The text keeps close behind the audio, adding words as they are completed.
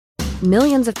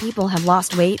Millions of people have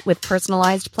lost weight with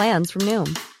personalized plans from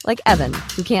Noom. Like Evan,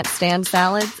 who can't stand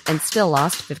salads and still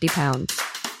lost 50 pounds.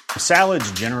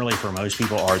 Salads generally for most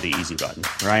people are the easy button,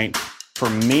 right? For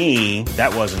me,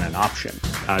 that wasn't an option.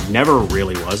 I never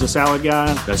really was a salad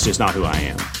guy. That's just not who I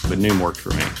am. But Noom worked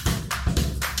for me.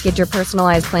 Get your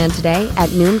personalized plan today at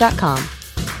Noom.com.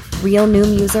 Real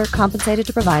Noom user compensated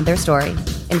to provide their story.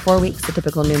 In 4 weeks, the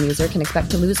typical Noom user can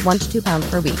expect to lose 1 to 2 pounds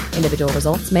per week. Individual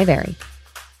results may vary.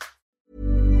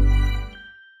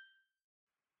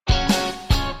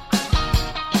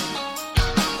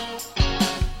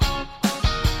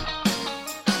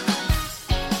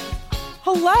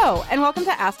 Hello, and welcome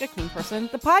to Ask a Clean Person,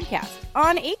 the podcast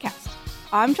on Acast.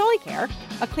 I'm Jolie Kerr,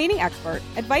 a cleaning expert,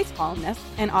 advice columnist,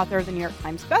 and author of the New York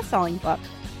Times bestselling book,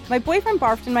 My Boyfriend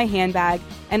Barfed in My Handbag,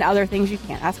 and Other Things You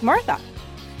Can't Ask Martha.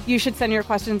 You should send your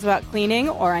questions about cleaning,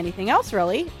 or anything else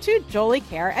really, to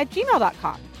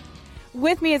joliekerr@gmail.com.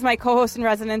 With me is my co-host in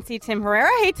residency, Tim Herrera.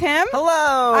 Hey, Tim.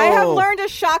 Hello. I have learned a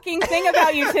shocking thing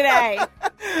about you today.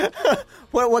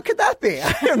 What could that be? I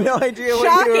have no idea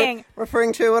what you're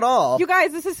referring to at all. You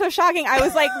guys, this is so shocking. I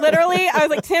was like,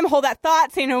 Tim, hold that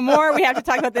thought. Say no more. We have to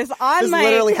talk about this on this mic. This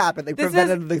literally happened. They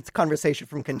prevented the conversation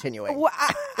from continuing.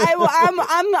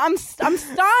 I'm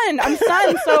stunned. I'm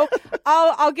stunned. So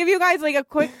I'll give you guys like a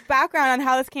quick background on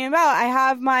how this came about. I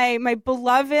have my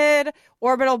beloved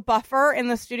Orbital Buffer in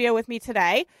the studio with me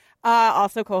today.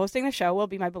 Also co-hosting the show will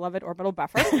be my beloved Orbital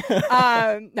Buffer.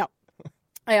 No.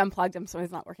 I unplugged him, so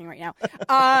he's not working right now.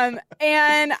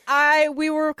 And I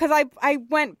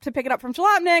went to pick it up from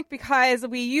Jalopnik because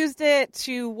we used it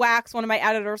to wax one of my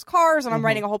editor's cars, and I'm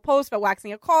writing a whole post about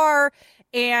waxing a car.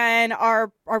 And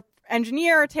our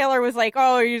engineer, Taylor, was like,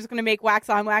 oh, are you just going to make wax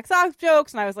on, wax off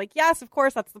jokes? And I was like, yes, of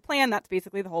course, that's the plan. That's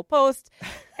basically the whole post.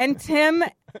 And Tim...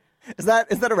 Is that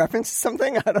a reference to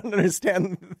something? I don't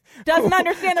understand. Doesn't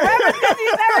understand the reference because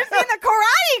he's never seen The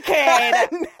Karate Kid. I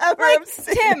never have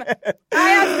seen Tim, it. I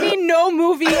have seen no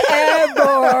movie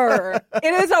ever.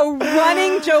 It is a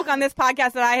running joke on this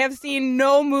podcast that I have seen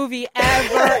no movie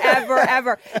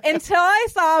ever. Until I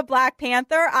saw Black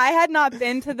Panther, I had not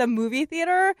been to the movie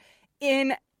theater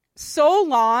in so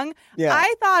long. Yeah.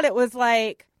 I thought it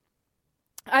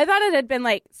had been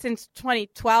like since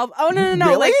 2012. Oh, no.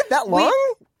 Really? Like, that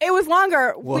long? It was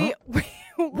longer. What?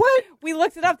 We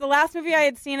looked it up. The last movie I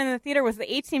had seen in the theater was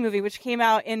the 18 movie, which came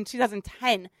out in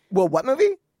 2010. Well, what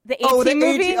movie? The 18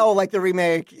 movie. 18, like the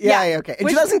remake. Yeah, okay. In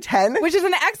 2010? Which is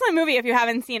an excellent movie if you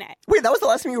haven't seen it. Wait, that was the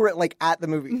last time you were like at the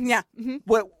movies? Yeah. Mm-hmm.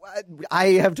 What? I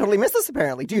have totally missed this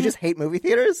apparently. Do you just hate movie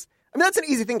theaters? I mean, that's an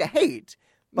easy thing to hate,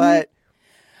 but...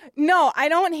 No, I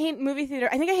don't hate movie theater.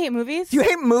 I think I hate movies. Do you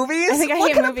hate movies? I think I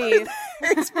hate movies.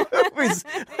 Movies.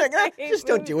 Just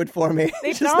don't do it for me.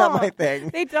 It's just not my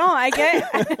thing. They don't. I get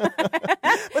it.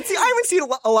 But see, I haven't seen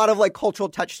a lot of like cultural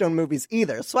touchstone movies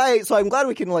either. So I'm glad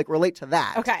we can like relate to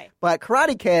that. Okay. But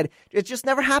Karate Kid, it just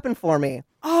never happened for me.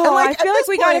 Oh, and, like, I feel like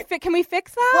we got to can we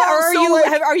fix that? Well, or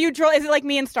are you is it like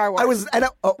me in Star Wars? I was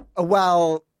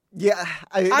yeah,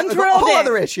 I'm a drilled whole in.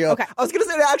 other issue. Okay. I was going to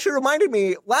say, it actually reminded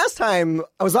me, last time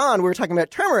I was on, we were talking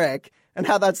about turmeric and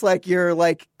how that's like your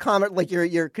like common, like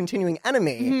your continuing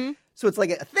enemy. Mm-hmm. So it's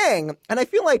like a thing. And I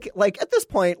feel like at this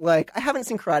point, like I haven't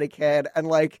seen Karate Kid and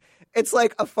like it's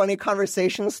like a funny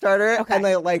conversation starter. Okay. And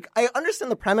I understand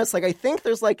the premise. Like I think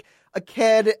there's like a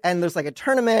kid and there's like a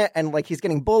tournament and like he's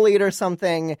getting bullied or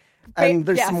something. And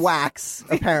there's some wax,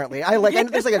 apparently. And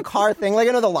there's like a car thing. Like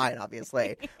I know the line,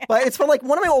 obviously. But it's from like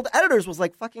one of my old editors was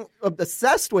like fucking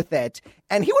obsessed with it.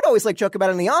 And he would always like joke about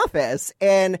it in the office.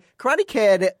 And Karate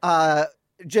Kid,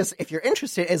 just if you're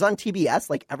interested, is on TBS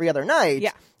like every other night.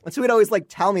 Yeah. And so he'd always like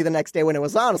tell me the next day when it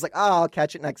was on. I was like, oh, I'll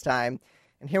catch it next time.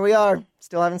 And here we are.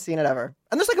 Still haven't seen it ever.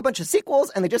 And there's like a bunch of sequels.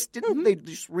 And they just didn't they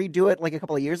just redo it like a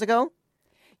couple of years ago?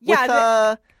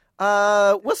 Yeah.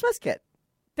 With Will Smith's kid.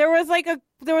 There was like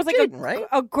Jaden, right?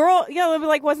 a girl,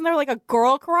 like wasn't there like a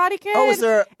girl Karate Kid? Oh, was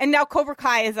there? And now Cobra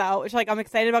Kai is out, which like I'm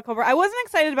excited about Cobra. I wasn't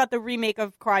excited about the remake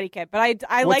of Karate Kid, but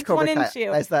I liked Cobra 1 Kai? and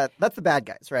 2. That's the bad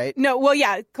guys, right? No, well,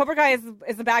 yeah, Cobra Kai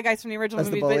is the bad guys from the original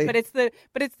That's the movies, bully?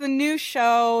 but it's the new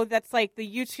show that's like the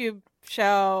YouTube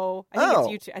show.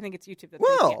 I think it's YouTube that's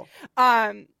making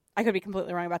it. I could be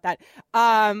completely wrong about that.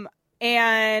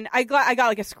 And I got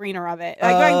like a screener of it.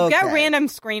 I get random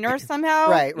screeners somehow.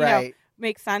 Right. You know,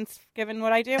 makes sense given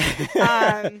what I do.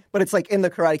 But it's like in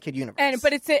the Karate Kid universe.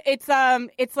 But it's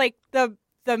like the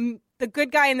the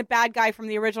good guy and the bad guy from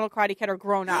the original Karate Kid are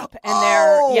grown up, and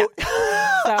they're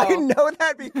So. I know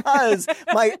that because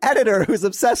my editor, who's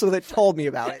obsessed with it, told me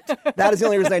about it. That is the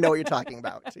only reason I know what you're talking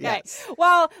about. Okay. Yes.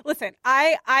 Well, listen,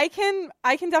 I can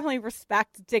definitely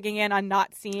respect digging in on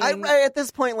not seeing. I at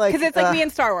this point, like, because it's like me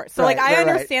and Star Wars, so like I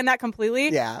understand that completely.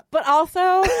 Yeah. But also,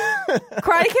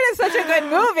 Karate Kid is such a good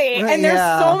movie, and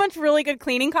there's so much really good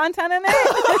cleaning content in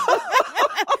it.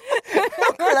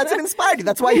 That's what inspired you.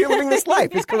 That's why you're living this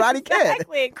life. Is Karate Kid.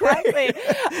 Exactly.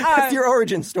 It's your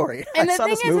origin story. And I saw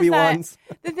this movie once.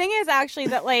 The thing is actually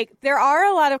that like there are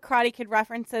a lot of Karate Kid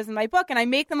references in my book, and I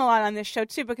make them a lot on this show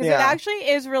too because it actually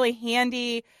is really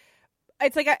handy.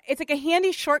 It's like a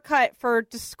handy shortcut for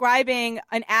describing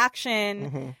an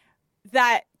action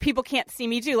that people can't see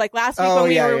me do. Like last week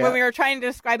when we were trying to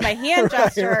describe my hand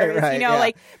gestures,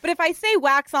 like. But if I say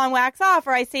wax on, wax off,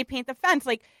 or I say paint the fence,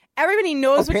 like. Everybody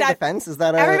knows what paint that. The fence? Is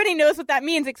that everybody knows what that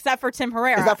means except for Tim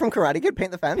Herrera. Is that from Karate Kid?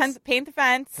 Paint the fence. Paint the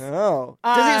fence. Oh,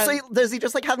 does he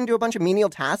just like have him do a bunch of menial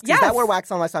tasks? Yes. Is that where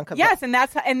wax on, wax off comes? Yes, and then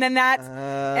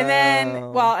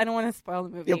well, I don't want to spoil the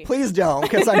movie. Yeah, please don't,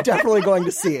 because I'm definitely going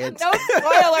to see it. No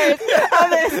spoilers.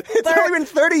 It's only been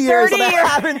 30 years and I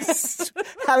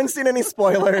haven't seen any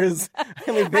spoilers.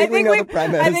 And we vaguely know the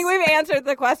premise. I think we've answered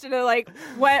the question of like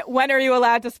when are you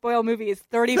allowed to spoil movies?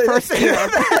 31st year.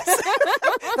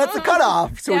 That's the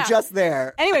cutoff, so we're just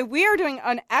there. Anyway, we are doing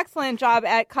an excellent job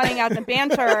at cutting out the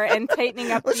banter and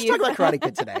tightening up Let's talk about Karate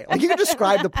Kid today. Like, you can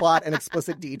describe the plot in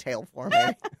explicit detail for me.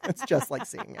 It's just like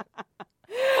seeing it.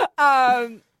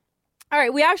 All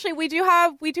right, we do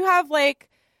have like,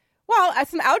 well,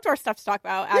 some outdoor stuff to talk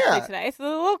about actually today. So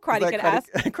a little Karate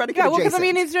Kid-esque. Karate Kid well, because I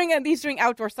mean, he's doing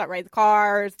outdoor stuff, right? The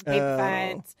cars, the paint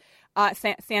fence.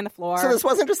 Sand the floor. So this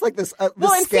wasn't just like this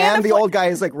scam. The old guy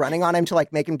is like running on him to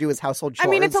like make him do his household chores. I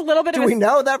mean, it's a little bit. Do we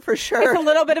know that for sure? It's a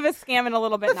little bit of a scam and a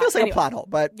little bit. It feels like a plot hole,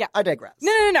 but I digress.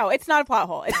 No. It's not a plot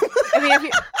hole. I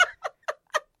mean,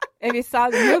 if you saw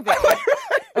the movie,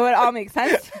 it would all make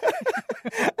sense.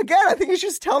 Again, I think you should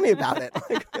just tell me about it.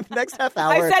 Like, the next half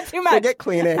hour, I said too much. Forget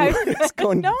cleaning. It's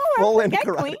going full into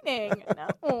karate. Cleaning.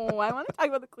 No, I want to talk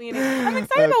about the cleaning. I'm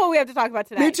excited about what we have to talk about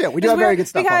today. Me too. We do have very good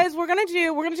stuff. Because we're gonna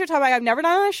do a topic I've never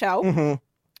done on a show,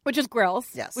 which is grills.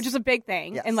 Yes. Which is a big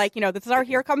thing. Yes. And like, this is our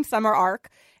Here Comes Summer arc,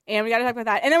 and we got to talk about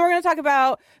that. And then we're gonna talk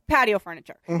about patio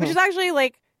furniture, which is actually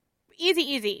like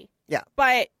easy. Yeah.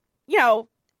 But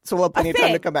so we'll have plenty of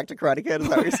time to come back to Karate Kid, is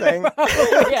that what you're saying?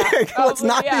 Let's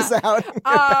knock these out.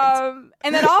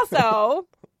 And then also,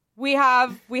 we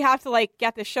have to like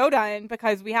get the show done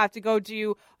because we have to go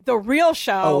do the real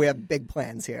show. Oh, we have big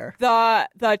plans here.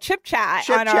 The Chip Chat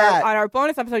on our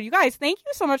bonus episode. You guys, thank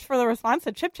you so much for the response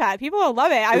to Chip Chat. People will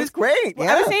love it. It was great.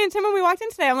 Yeah. I was saying to Tim when we walked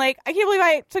in today, I'm like, I can't believe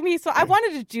I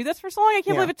wanted to do this for so long. I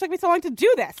can't believe it took me so long to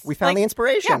do this. We found the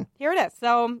inspiration. Yeah, here it is.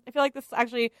 So I feel like this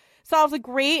actually solves a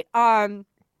great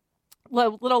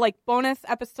little like bonus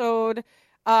episode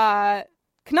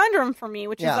conundrum for me,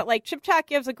 which is that like Chip Chat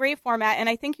gives a great format, and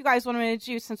I think you guys want me to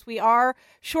do, since we are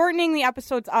shortening the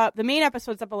episodes up, the main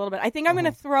episodes up a little bit, I think I'm going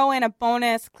to throw in a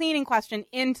bonus cleaning question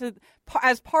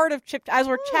as part of Chip as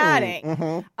we're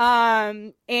chatting.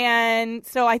 And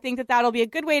so I think that'll be a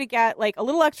good way to get like a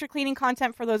little extra cleaning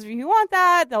content for those of you who want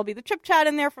that. There'll be the Chip Chat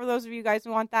in there for those of you guys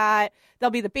who want that.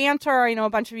 There'll be the banter. I know a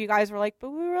bunch of you guys were like, but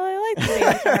we really like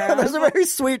the banter. Those are very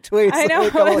sweet tweets. I know,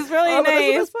 it was really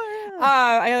nice.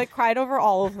 I I like cried over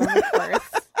all of them at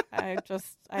first. I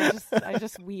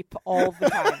just weep all the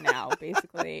time now,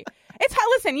 basically.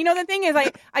 Listen, the thing is,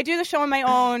 I do the show on my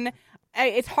own.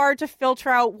 It's hard to filter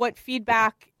out what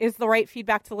feedback is the right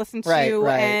feedback to listen to,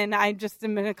 right. And I just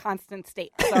am in a constant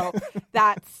state. So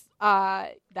that's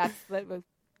the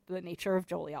nature of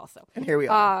Jolie also. And here we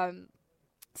are.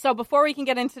 So before we can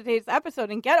get into today's episode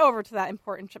and get over to that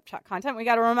important Chip Chat content, we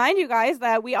got to remind you guys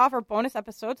that we offer bonus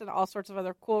episodes and all sorts of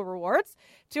other cool rewards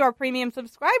to our premium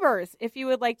subscribers. If you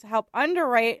would like to help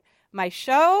underwrite my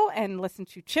show and listen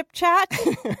to Chip Chat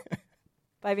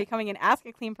by becoming an Ask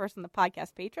a Clean Person, the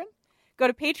podcast patron, go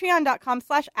to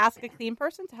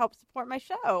patreon.com/askacleanperson to help support my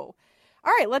show. All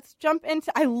right, let's jump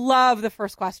into. I love the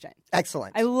first question.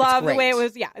 Excellent. I love the way it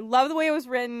was. Yeah, I love the way it was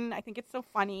written. I think it's so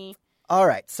funny. All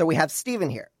right, so we have Stephen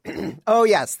here. Oh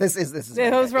yes, this is.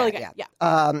 It was really good. Yeah.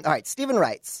 All right, Stephen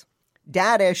writes,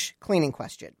 dad-ish cleaning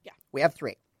question. Yeah. We have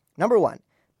 3. Number 1,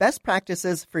 best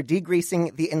practices for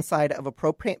degreasing the inside of a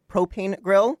propane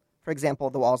grill, for example,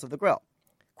 the walls of the grill.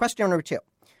 Question number 2,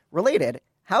 related.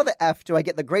 How the F do I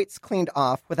get the grates cleaned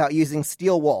off without using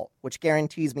steel wool, which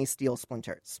guarantees me steel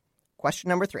splinters? Question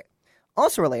number 3,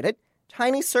 also related.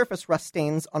 Tiny surface rust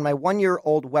stains on my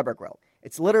 1-year-old Weber grill.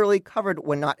 It's literally covered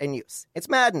when not in use. It's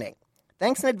maddening.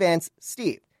 Thanks in advance,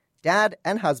 Steve. Dad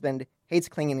and husband hates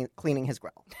cleaning his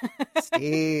grill.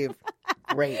 Steve,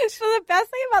 great. So the best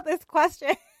thing about this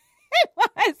question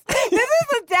was, this is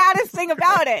the daddest thing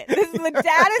about it. This is the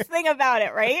daddest thing about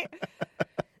it, right?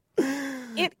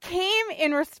 It came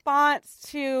in response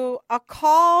to a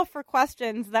call for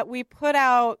questions that we put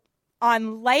out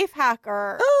on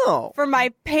Lifehacker for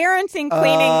my parenting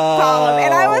cleaning column.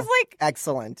 And I was like,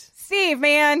 excellent. Steve,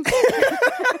 man.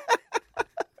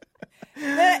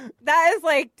 That is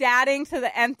like dadding to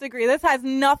the nth degree. This has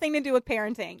nothing to do with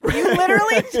parenting. You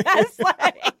literally just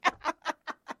like...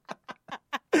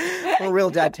 We're real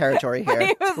dad territory here.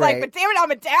 He was like, but damn it,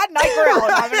 I'm a dad and I grill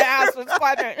and I'm going to ask this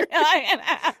question.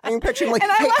 I'm picturing like,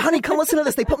 hey, honey, come listen to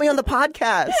this. They put me on the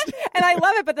podcast. And I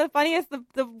love it, but the funniest,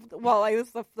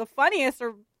 the funniest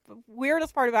or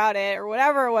weirdest part about it or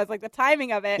whatever it was, like the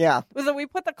timing of it, was that we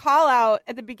put the call out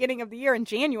at the beginning of the year in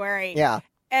January. Yeah.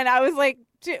 And I was like,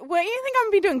 what do you think I'm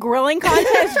going to be doing? Grilling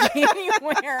contest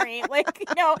January? Like,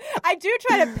 I do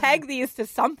try to peg these to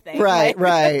something. Right.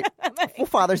 Well,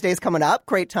 Father's Day is coming up.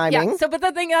 Great timing. Yeah, but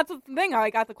that's the thing. I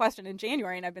got the question in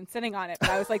January and I've been sitting on it. But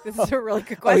I was like, this is a really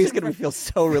good question. He's going to feel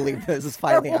so relieved this is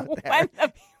finally out there.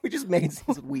 We just made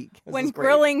this week. When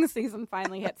grilling season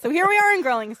finally hits. So here we are in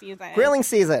grilling season. Grilling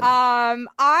season. You know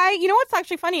what's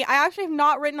actually funny? I actually have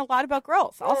not written a lot about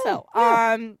grills also.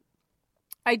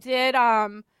 I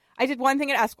did one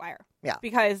thing at Esquire. Yeah.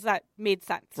 Because that made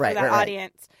sense for that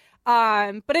audience.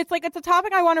 But it's a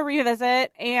topic I want to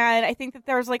revisit, and I think that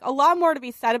there's like a lot more to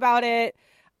be said about it.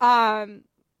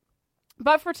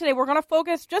 But for today, we're going to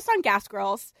focus just on gas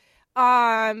grills.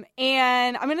 And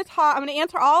I'm going to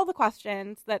answer all the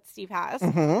questions that Steve has.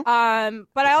 Mm-hmm.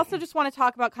 But I also just want to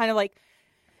talk about kind of like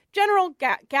general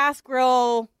gas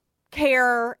grill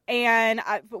care, and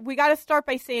we got to start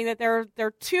by saying that there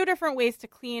are two different ways to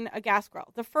clean a gas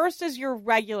grill. The first is your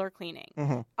regular cleaning.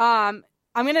 Mm-hmm. I'm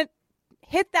going to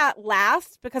hit that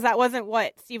last because that wasn't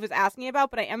what Steve was asking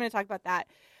about, but I am going to talk about that.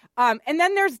 And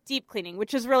then there's deep cleaning,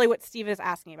 which is really what Steve is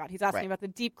asking about. He's asking about the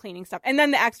deep cleaning stuff, and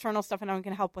then the external stuff, and I'm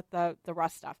going to help with the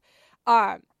rust stuff.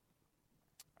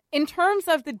 In terms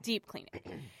of the deep cleaning,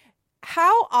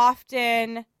 how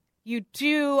often you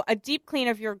do a deep clean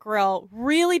of your grill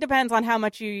really depends on how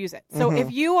much you use it. So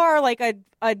if you are like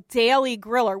a daily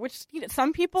griller, which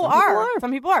some people are.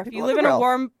 If you live in a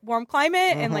warm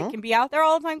climate and like can be out there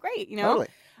all the time, great, Totally.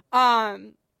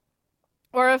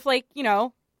 Or if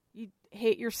you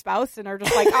hate your spouse and are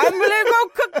just like, I'm gonna go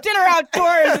cook dinner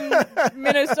outdoors in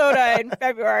Minnesota in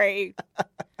February.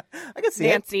 I can see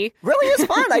Nancy. It. Grilling is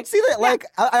fun. I see that. Like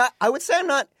I would say I'm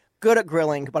not good at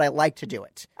grilling, but I like to do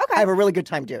it. Okay. I have a really good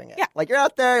time doing it. Yeah. Like you're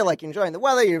out there, you're like enjoying the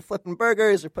weather, you're flipping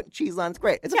burgers, you're putting cheese on. It's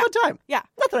great. It's a fun time. Yeah.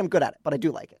 Not that I'm good at it, but I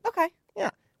do like it. Okay.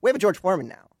 Yeah. We have a George Foreman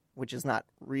now, which is not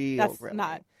real grilling. That's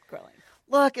not grilling.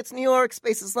 Look, it's New York,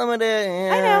 space is limited.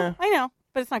 Yeah. I know.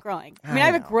 But it's not grilling. I mean, I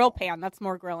have a grill pan. That's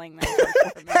more grilling than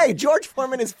George Foreman. Hey, George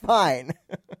Foreman is fine.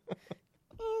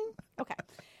 Okay.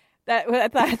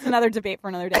 That's another debate for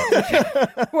another day.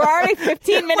 We're already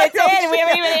 15 minutes in and we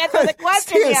haven't even answered the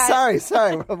question yet.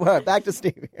 Sorry. Back to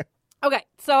Steve here. Okay,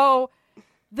 so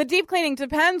the deep cleaning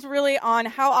depends really on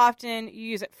how often you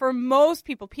use it. For most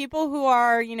people who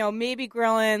are, maybe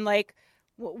grilling like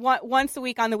once a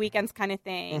week on the weekends kind of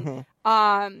thing,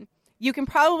 you can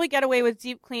probably get away with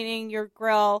deep cleaning your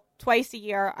grill twice a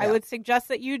year. Yeah. I would suggest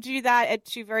that you do that at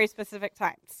two very specific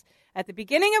times. At the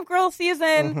beginning of grill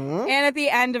season and at the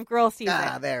end of grill season.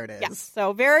 Ah, there it is. Yes.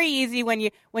 So very easy. When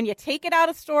you take it out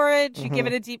of storage, you give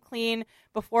it a deep clean.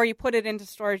 Before you put it into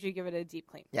storage, you give it a deep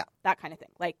clean. Yeah. That kind of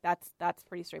thing. Like that's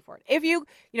pretty straightforward. If you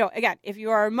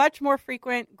are a much more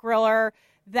frequent griller,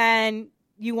 then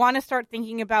you want to start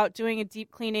thinking about doing a deep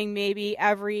cleaning maybe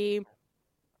every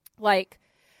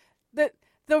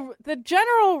the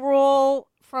general rule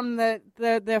from the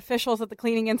officials at the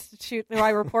Cleaning Institute that I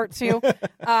report to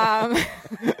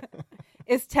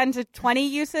is 10 to 20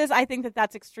 uses. I think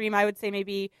that's extreme. I would say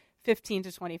maybe 15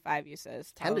 to 25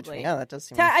 uses. 10 to 20, yeah, that does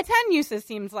seem 10 uses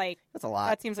seems like that's a lot.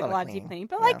 That seems like a lot of deep cleaning,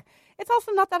 but it's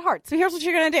also not that hard. So here's what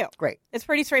you're going to do. Great. It's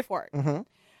pretty straightforward.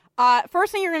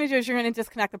 First thing you're going to do is you're going to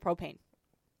disconnect the propane.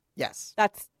 Yes.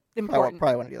 That's important.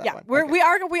 Probably want to do that. Yeah, we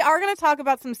are going to talk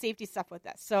about some safety stuff with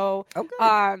this. So,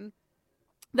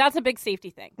 that's a big safety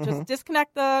thing. Just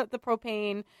disconnect the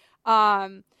propane.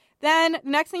 Then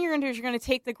next thing you're going to do is you're going to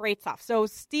take the grates off. So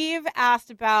Steve asked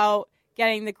about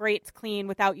getting the grates clean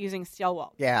without using steel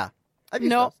wool. Yeah.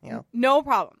 No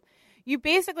problem. You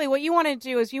basically, what you want to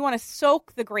do is you want to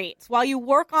soak the grates while you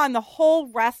work on the whole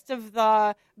rest of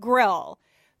the grill.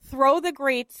 Throw the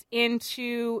grates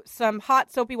into some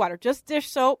hot soapy water, just dish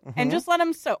soap, and just let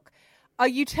them soak. A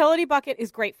utility bucket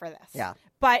is great for this. Yeah.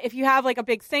 But if you have like a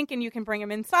big sink and you can bring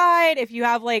them inside, if you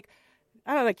have like,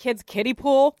 I don't know, the kids' kiddie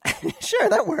pool. Sure,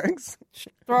 that works.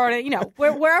 Throw it,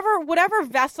 whatever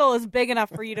vessel is big enough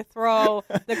for you to throw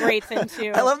the grates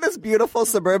into. I love this beautiful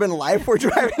suburban life we're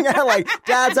driving at. Like,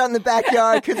 Dad's out in the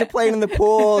backyard, kids are playing in the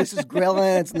pool, it's just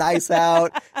grilling, it's nice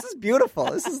out. This is beautiful.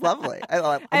 This is lovely. I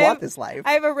want this life.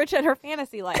 I have a rich and her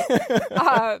fantasy life.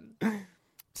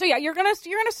 So yeah, you're gonna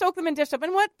soak them in dish soap,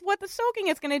 and what the soaking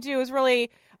is gonna do is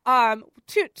really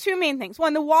two main things.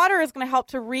 One, the water is going to help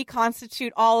to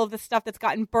reconstitute all of the stuff that's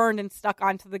gotten burned and stuck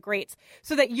onto the grates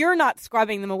so that you're not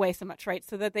scrubbing them away so much, right?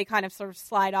 So that they kind of sort of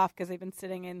slide off because they've been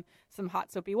sitting in some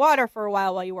hot soapy water for a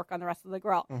while you work on the rest of the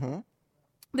grill. Mm-hmm.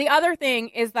 The other thing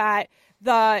is that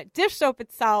the dish soap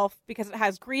itself, because it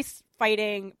has grease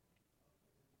fighting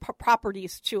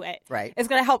properties to it, right, is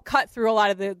going to help cut through a lot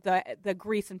of the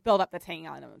grease and buildup that's hanging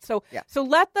on them. So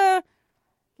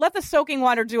let the soaking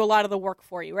water do a lot of the work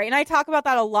for you, right? And I talk about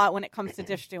that a lot when it comes to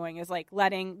dish doing, is like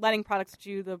letting products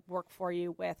do the work for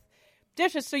you with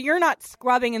dishes, so you're not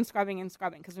scrubbing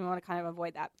because we want to kind of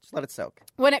avoid that. Just let it soak.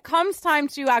 When it comes time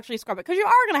to actually scrub it, because you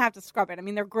are going to have to scrub it. I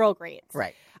mean, they're grill grates.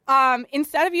 Right.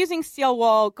 Instead of using steel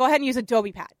wool, go ahead and use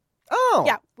Adobe Pad. Oh,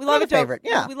 yeah, we love Adobe. Favorite.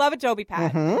 Yeah, we love Adobe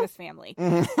Pad in this family.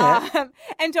 Mm-hmm.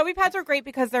 And Adobe Pads are great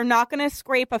because they're not going to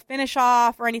scrape a finish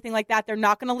off or anything like that. They're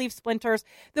not going to leave splinters.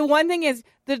 The one thing is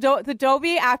the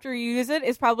Adobe, after you use it,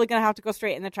 is probably going to have to go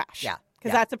straight in the trash. Yeah,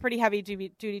 because that's a pretty heavy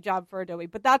duty job for Adobe.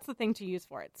 But that's the thing to use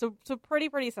for it. So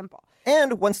pretty simple.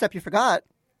 And one step you forgot.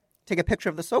 Take a picture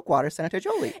of the soak water, send it to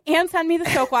Jolie. And send me the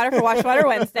soak water for Wash Water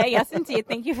Wednesday. Yes, indeed.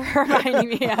 Thank you for reminding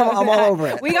me. I'm all over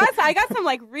it. I got some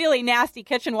like really nasty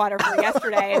kitchen water for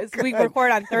yesterday. We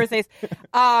record on Thursdays.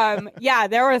 Yeah,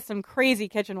 there was some crazy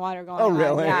kitchen water going on. Oh,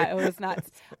 really? Yeah, it was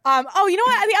nuts. You know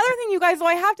what? The other thing, you guys, though,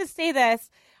 I have to say this.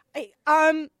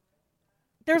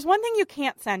 There's one thing you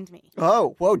can't send me.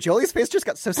 Oh, whoa! Jolie's face just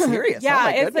got so serious. Yeah, oh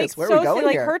my it's goodness. like Where so are we going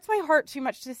here? hurts my heart too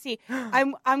much to see.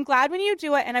 I'm glad when you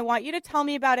do it, and I want you to tell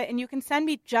me about it. And you can send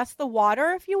me just the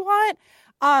water if you want,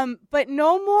 but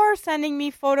no more sending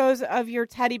me photos of your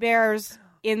teddy bears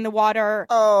in the water.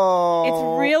 Oh,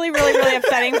 it's really, really, really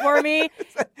upsetting for me.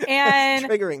 And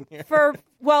triggering here.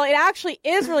 It actually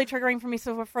is really triggering for me.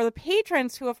 So for the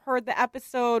patrons who have heard the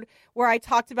episode where I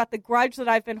talked about the grudge that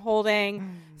I've been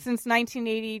holding since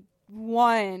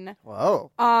 1981.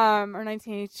 Whoa. Or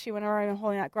 1982, whenever I've been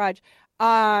holding that grudge.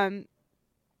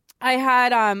 I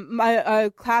had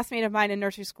a classmate of mine in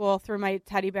nursery school threw my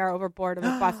teddy bear overboard on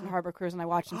the Boston Harbor cruise, and I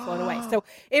watched him float away. So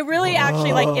it really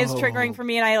actually is triggering for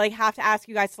me, and I have to ask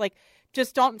you guys to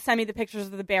just don't send me the pictures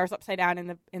of the bears upside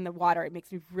down in the water. It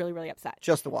makes me really, really upset.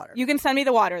 Just the water. You can send me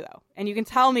the water though, and you can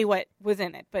tell me what was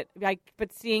in it. But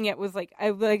seeing it was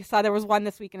I saw there was one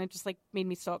this week, and it just made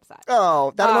me so upset.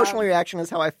 Oh, that emotional reaction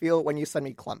is how I feel when you send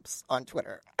me clumps on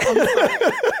Twitter.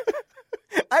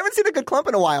 I haven't seen a good clump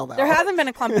in a while, though. There hasn't been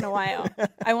a clump in a while.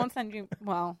 I won't send you.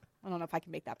 Well, I don't know if I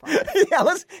can make that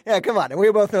promise. Come on. And we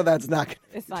both know that's not.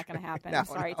 It's not going to happen. I'm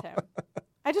sorry, Tim.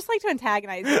 I just like to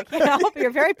antagonize you. I can't help it.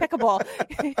 You're very pickable.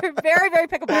 You're very, very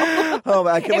pickable. Oh,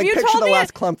 I can picture the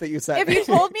last clump that you sent. If you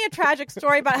told me a tragic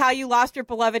story about how you lost your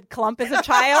beloved clump as a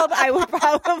child, I would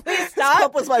probably stop.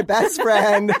 Clump was my best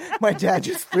friend. My dad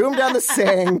just threw him down the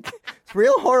sink. It's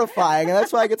real horrifying, and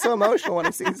that's why I get so emotional when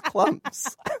I see these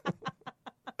clumps.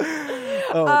 Oh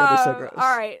my God, they're so gross.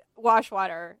 All right, wash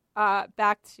water.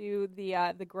 Back to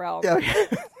the grill. Yeah.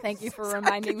 Thank you for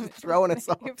reminding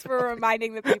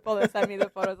reminding the people that send me the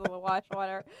photos of the wash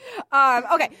water.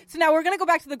 Okay, so now we're gonna go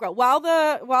back to the grill. While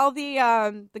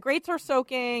the grates are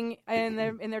soaking in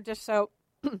their dish soap,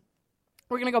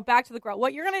 we're gonna go back to the grill.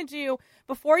 What you're gonna do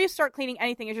before you start cleaning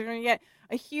anything is you're gonna get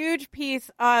a huge piece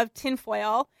of tin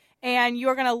foil, and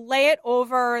you're going to lay it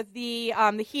over the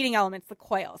heating elements, the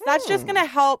coils. That's just going to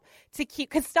help to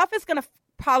keep, because stuff is going to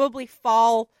probably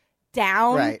fall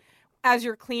down as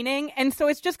you're cleaning. And so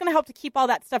it's just going to help to keep all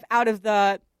that stuff out of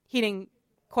the heating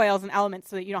coils and elements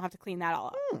so that you don't have to clean that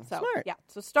all up. Smart. Yeah,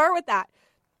 so start with that.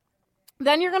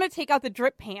 Then you're going to take out the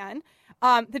drip pan.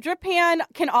 The drip pan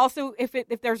can also,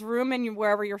 if there's room in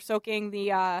wherever you're soaking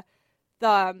the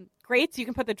grates, you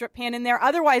can put the drip pan in there.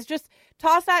 Otherwise, just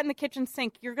toss that in the kitchen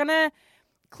sink. You're going to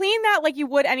clean that like you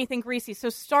would anything greasy. So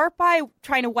start by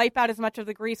trying to wipe out as much of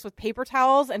the grease with paper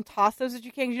towels and toss those as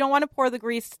you can. You don't want to pour the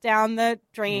grease down the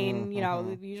drain,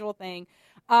 the usual thing.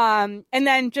 And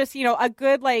then just, a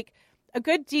good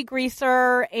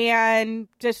degreaser and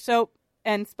just soap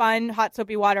and spun hot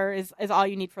soapy water is all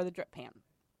you need for the drip pan.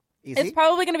 Easy? It's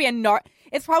probably going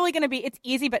to be it's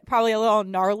easy, but probably a little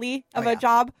gnarly of a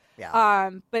job.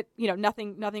 Yeah. But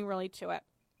nothing really to it.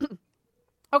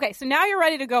 Okay, so now you're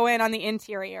ready to go in on the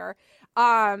interior.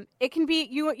 It can be,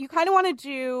 you kind of want to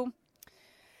do,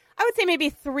 I would say maybe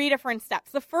 3 different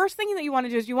steps. The first thing that you want to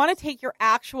do is you want to take your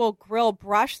actual grill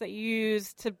brush that you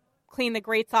use to clean the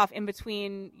grates off in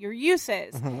between your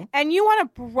uses, and you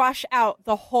want to brush out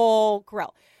the whole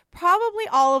grill. Probably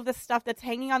all of the stuff that's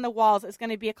hanging on the walls is going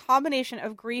to be a combination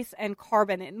of grease and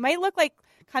carbon. It might look like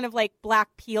kind of like black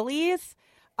peelies.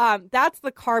 That's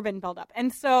the carbon buildup.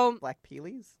 And so black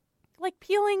peelies? Like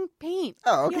peeling paint.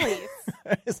 Oh, okay.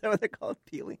 Peelies. Is that what they're called?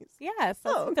 Peelies? Yes.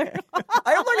 Oh, okay.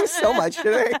 I'm learning so much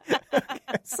today. Okay,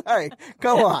 sorry.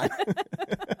 Go on.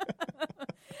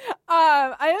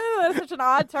 I don't know that's such an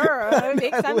odd term. It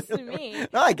makes sense to me.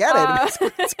 No, I get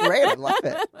it. It's great. I love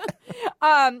it.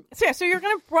 So you're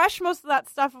going to brush most of that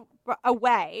stuff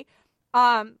away.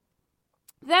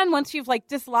 Then once you've like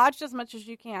dislodged as much as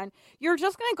you can, you're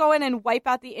just going to go in and wipe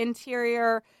out the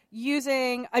interior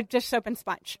using a dish soap and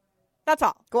sponge. That's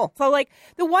all. Cool. So like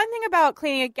the one thing about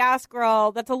cleaning a gas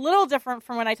grill that's a little different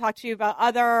from when I talked to you about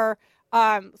other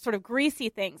sort of greasy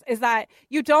things is that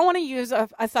you don't want to use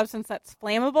a substance that's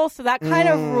flammable. So that kind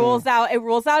of rules out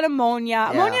ammonia.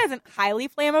 Yeah. Ammonia isn't highly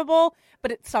flammable,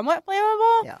 but it's somewhat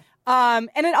flammable. Yeah.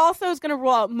 And it also is going to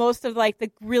rule out most of like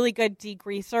the really good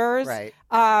degreasers, right?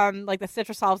 Like the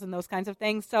citrusols and those kinds of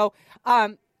things. So,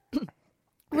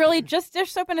 really just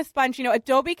dish soap and a sponge. You know,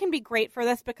 Adobe can be great for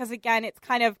this because again, it's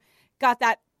kind of got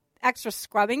that extra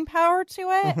scrubbing power to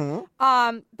it.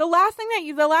 The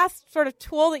last sort of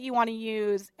tool that you want to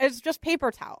use is just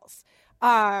paper towels.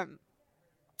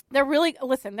 They're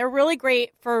really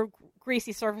great for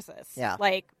greasy surfaces. Yeah.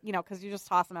 Like, you know, because you just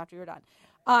toss them after you're done.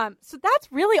 So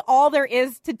that's really all there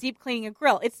is to deep cleaning a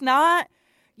grill.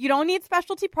 You don't need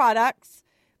specialty products.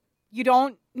 You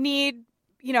don't need,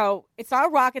 you know, it's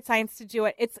not rocket science to do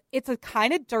it. It's a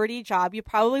kind of dirty job. You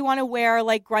probably want to wear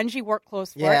like grungy work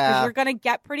clothes for it because you're going to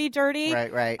get pretty dirty.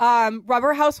 Right.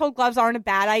 Rubber household gloves aren't a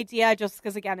bad idea just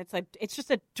because, again, it's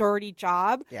just a dirty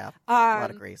job. Yeah, a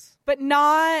lot of grease. But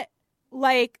not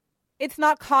like, it's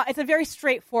a very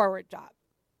straightforward job.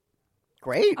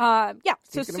 Great. Yeah.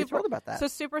 So super thrilled about that. So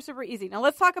super, super easy. Now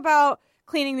let's talk about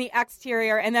cleaning the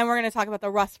exterior, and then we're going to talk about the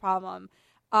rust problem.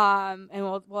 And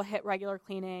we'll hit regular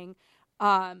cleaning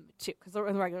too, because the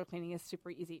regular cleaning is super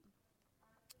easy.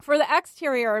 For the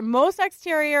exterior, most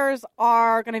exteriors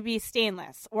are going to be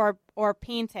stainless or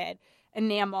painted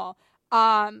enamel.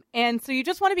 And so you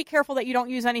just want to be careful that you don't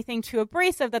use anything too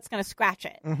abrasive that's going to scratch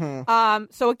it.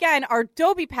 So again, our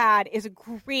Adobe pad is a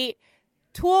great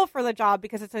tool for the job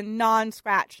because it's a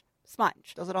non-scratch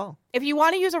sponge. Does it all. If you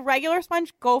want to use a regular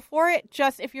sponge, go for it.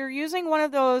 Just if you're using one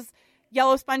of those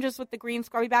yellow sponges with the green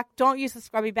scrubby back, don't use the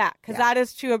scrubby back because that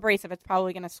is too abrasive. It's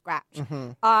probably going to scratch.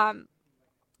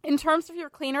 In terms of your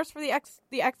cleaners for the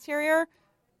exterior,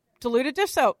 diluted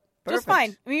dish soap. Perfect. Just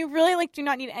fine. I mean, you really do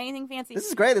not need anything fancy. This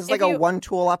is great. This is like a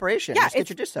one-tool operation. Yeah, just get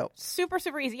your dish soap. Super,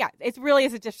 super easy. Yeah, it really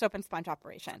is a dish soap and sponge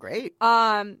operation. Great.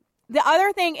 The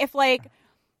other thing,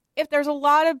 if there's a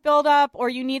lot of buildup or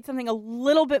you need something a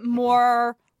little bit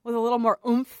more with a little more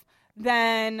oomph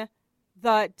than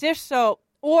the dish soap,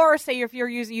 or say if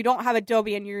you don't have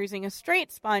Adobe and you're using a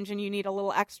straight sponge and you need a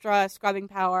little extra scrubbing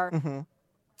power,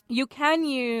 you can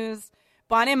use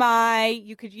Bon Mai.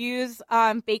 You could use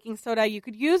baking soda. You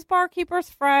could use Barkeeper's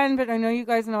Friend, but I know you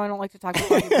guys know I don't like to talk about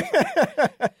Barkeeper's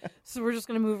Friend. So we're just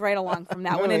going to move right along from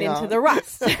that one and into the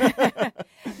rust.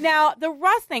 Now, the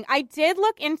rust thing, I did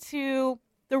look into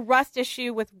the rust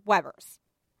issue with Weber's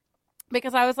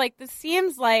because I was like, this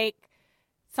seems like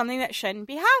something that shouldn't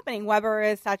be happening. Weber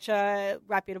is such a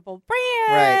reputable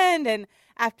brand, and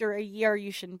after a year,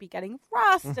 you shouldn't be getting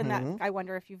rust. And that I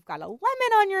wonder if you've got a lemon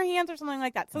on your hands or something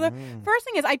like that. So the first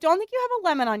thing is, I don't think you have a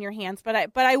lemon on your hands, but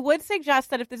I would suggest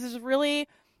that if this is really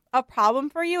a problem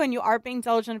for you and you are being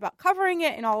diligent about covering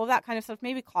it and all of that kind of stuff,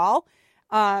 maybe call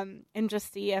and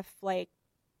just see if like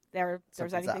there's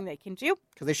anything they can do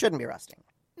because they shouldn't be rusting.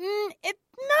 It's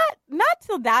not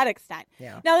to that extent.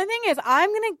 Yeah. Now the thing is, I'm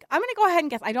gonna go ahead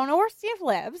and guess. I don't know where Steve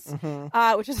lives,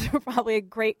 which is probably a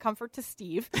great comfort to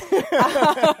Steve. We've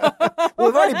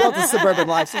already built a suburban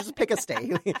life, so just pick a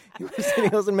state. He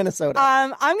lives in Minnesota.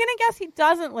 I'm gonna guess he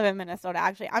doesn't live in Minnesota.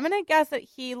 Actually, I'm gonna guess that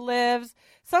he lives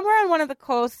somewhere on one of the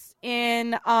coasts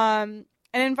in an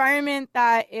environment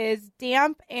that is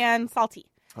damp and salty.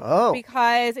 Oh,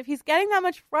 because if he's getting that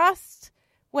much rust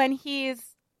when he's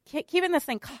keeping this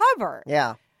thing covered,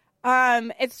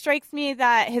 it strikes me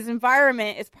that his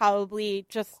environment is probably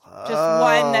just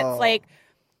one that's like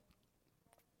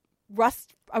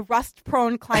a rust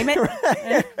prone climate.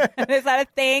 Is that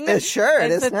a thing? Sure,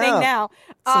 it's a thing now.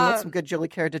 Some good Julie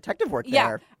Kerr detective work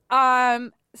there.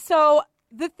 So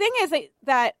the thing is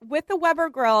that with the Weber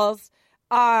grills,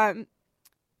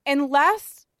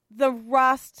 unless the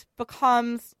rust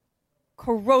becomes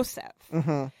corrosive,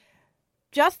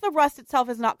 just the rust itself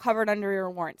is not covered under your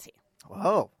warranty.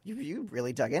 Whoa, you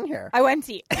really dug in here. I went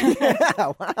deep.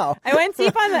 Yeah, wow. I went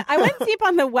deep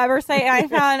on the Weber site, and I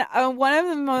found one of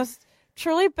the most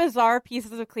truly bizarre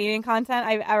pieces of cleaning content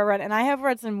I've ever read. And I have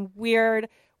read some weird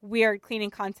cleaning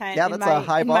content a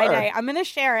high bar. my day. I'm going to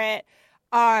share it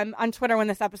on Twitter when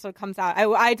this episode comes out.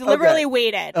 I deliberately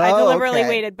waited.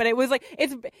 Waited, but it was like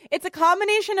it's a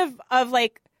combination of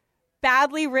like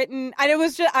badly written, and it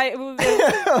was just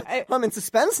I'm in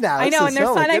suspense now. I know, and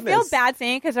I feel bad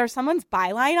saying it because there's someone's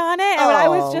byline on it, and I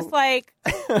was just like,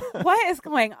 "What is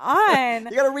going on?"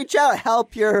 You got to reach out,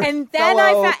 help your. And then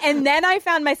I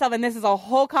found myself, and this is a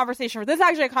whole conversation. This is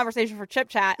actually a conversation for Chip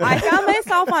Chat. I found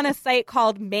myself on a site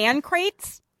called Man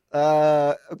Crates.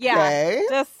 Okay.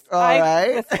 Yeah,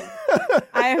 right. Listen,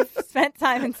 I've spent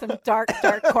time in some dark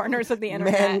corners of the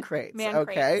internet. Man Crates.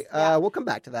 Okay. Yeah. We'll come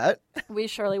back to that. We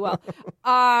surely will.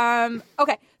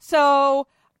 Okay. So,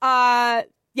 so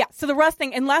the rust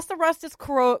thing, unless the rust is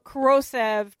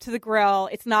corrosive to the grill,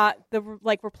 it's not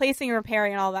replacing and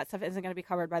repairing and all that stuff isn't going to be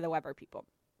covered by the Weber people.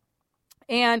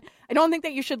 And I don't think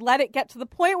that you should let it get to the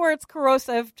point where it's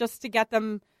corrosive just to get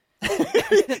them. Just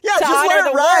let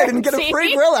it ride and get a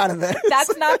free grill out of this.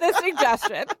 That's not the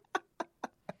suggestion.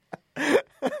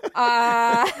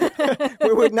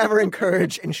 We would never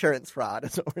encourage insurance fraud,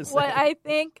 is what we're saying. What I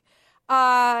think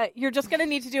you're just going to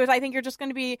need to do is I think you're just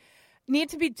going to need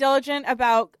to be diligent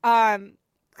about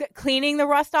cleaning the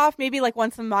rust off maybe like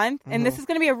once a month. And this is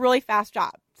going to be a really fast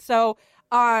job. So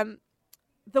the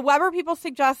Weber people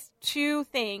suggest two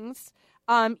things.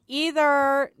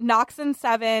 Either Noxon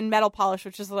 7 metal polish,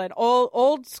 which is an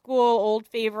old school, old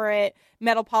favorite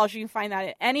metal polish. You can find that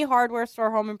at any hardware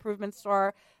store, home improvement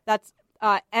store. That's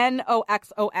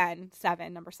NOXON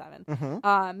 7, number 7.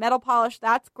 Metal polish,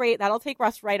 that's great. That'll take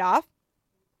rust right off.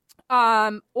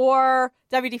 Or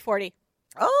WD-40.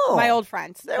 Oh, my old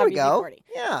friend. There WD-40. we go.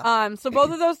 Yeah. So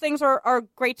both of those things are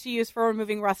great to use for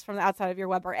removing rust from the outside of your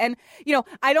Weber. And,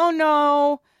 I don't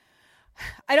know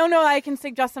I can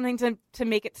suggest something to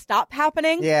make it stop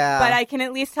happening. Yeah. But I can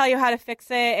at least tell you how to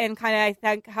fix it and kind of, I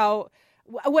think,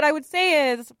 what I would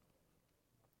say is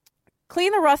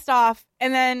clean the rust off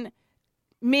and then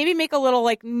maybe make a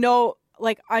little note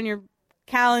on your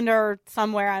calendar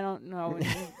somewhere. I don't know,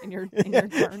 in your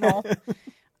journal.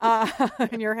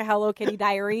 In your Hello Kitty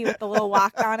diary with the little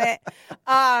lock on it,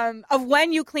 of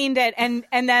when you cleaned it. And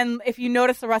then if you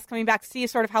notice the rust coming back, see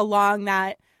sort of how long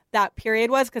that period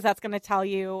was, because that's going to tell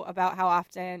you about how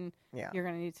often you're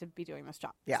going to need to be doing this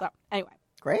job. Yeah. So anyway.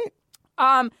 Great.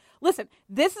 Listen,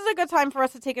 this is a good time for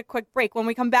us to take a quick break. When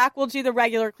we come back, we'll do the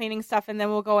regular cleaning stuff, and then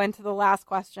we'll go into the last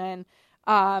question,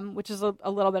 which is a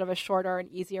little bit of a shorter and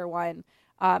easier one.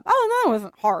 No, it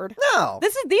wasn't hard. No.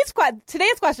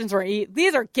 Today's questions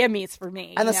these are gimmies for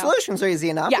me. And the solutions are easy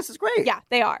enough. Yeah. This is great. Yeah,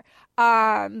 they are.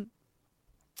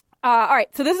 All right,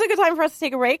 so this is a good time for us to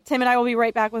take a break. Tim and I will be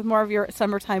right back with more of your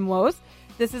summertime woes.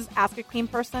 This is Ask a Clean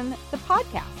Person, the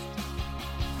podcast.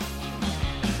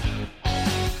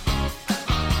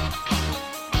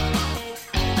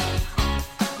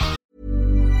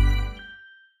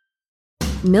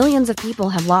 Millions of people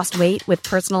have lost weight with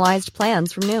personalized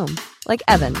plans from Noom. Like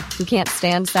Evan, who can't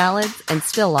stand salads and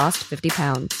still lost 50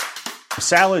 pounds.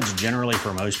 Salads generally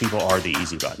for most people are the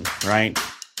easy button, right?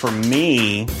 For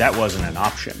me, that wasn't an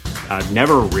option. I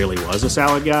never really was a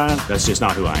salad guy. That's just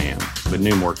not who I am. But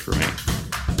Noom worked for me.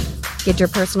 Get your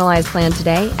personalized plan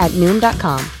today at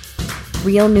Noom.com.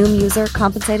 Real Noom user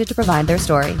compensated to provide their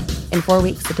story. In 4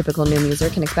 weeks, the typical Noom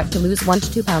user can expect to lose 1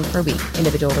 to 2 pounds per week.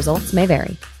 Individual results may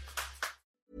vary.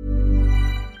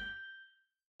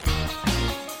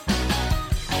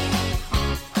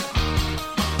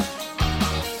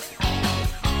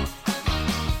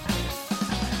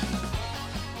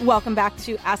 Welcome back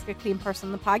to Ask a Clean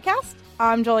Person, the podcast.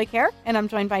 I'm Jolie Kerr, and I'm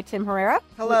joined by Tim Herrera.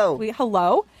 Hello.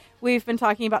 Hello. We've been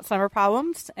talking about summer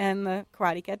problems and the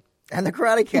Karate Kid. And the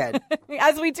Karate Kid.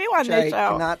 As we do on this show. I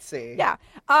cannot see. Yeah.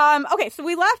 Okay, so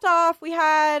we left off, we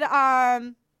had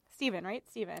Steven, right?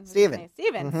 Steven. Steven.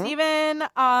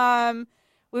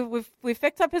 We've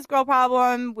fixed up his grill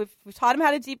problem. We've taught him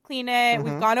how to deep clean it.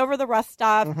 We've gone over the rust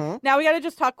stuff. Now we got to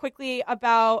just talk quickly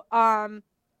about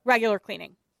regular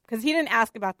cleaning. Because he didn't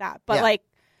ask about that, but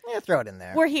throw it in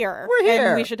there. We're here.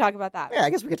 And we should talk about that. Yeah, I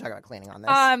guess we could talk about cleaning on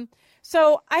this.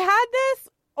 So I had this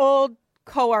old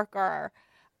coworker,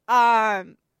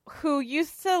 who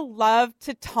used to love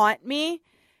to taunt me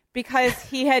because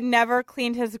he had never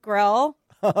cleaned his grill.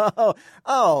 Yeah.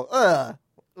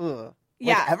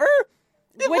 Like ever?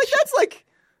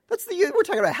 That's We're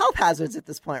talking about health hazards at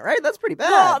this point, right? That's pretty bad.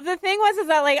 Well, the thing is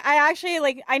that like I actually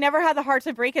like I never had the heart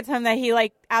to break it to him that he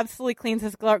like absolutely cleans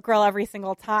his grill every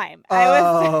single time.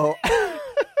 Oh.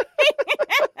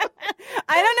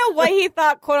 I don't know what he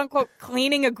thought, quote unquote,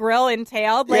 cleaning a grill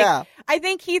entailed. Like, I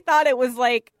think he thought it was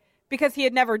like because he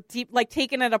had never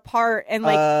taken it apart and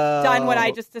like done what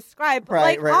I just described.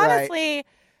 But honestly,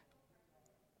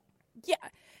 yeah,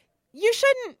 you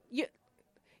shouldn't.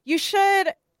 You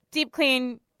should deep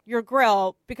clean your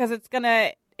grill because it's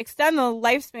gonna extend the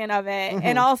lifespan of it,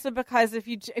 and also because if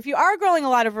you are grilling a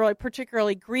lot of really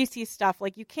particularly greasy stuff,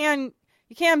 like you can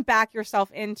back yourself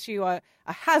into a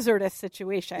hazardous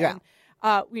situation. Yeah.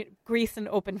 Grease and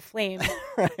open flame.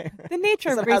 Right. The nature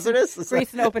of grease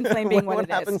and open flame being what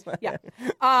it is. Yeah.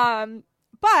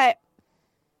 But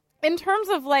in terms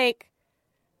of like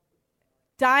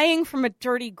dying from a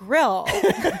dirty grill.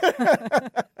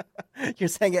 You're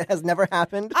saying it has never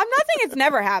happened? I'm not saying it's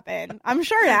never happened. I'm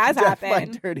sure it has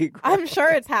happened. Dirty grill. I'm sure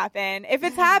it's happened. If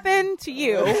it's happened to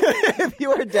you. If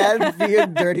you are dead via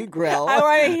dirty grill. I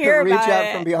want to hear about it. Reach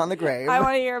out from beyond the grave. I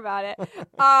want to hear about it.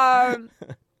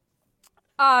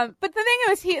 But the thing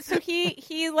is,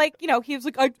 he like, you know, he was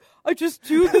like, I just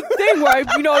do the thing where I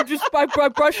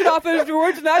brush it off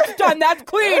afterwards and that's done. That's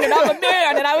clean and I'm a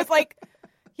man. And I was like,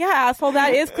 yeah, asshole,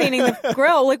 that is cleaning the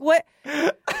grill. Like, what?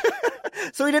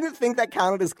 So he didn't think that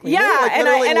counted as cleaning? Yeah, like,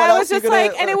 and I was just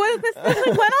like, and it was this like,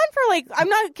 went on for like, I'm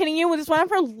not kidding you, this went on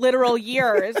for literal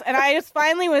years. And I just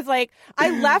finally was like,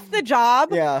 I left the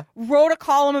job, wrote a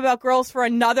column about grills for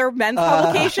another men's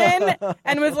publication,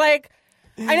 and was like,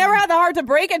 I never had the heart to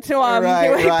break it to him.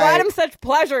 It brought him such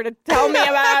pleasure to tell me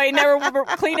about how he never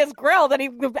cleaned his grill, that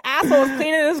the asshole was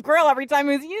cleaning his grill every time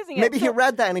he was using it. Maybe he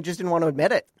read that and he just didn't want to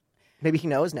admit it. Maybe he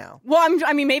knows now. Well,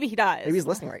 I mean, maybe he does. Maybe he's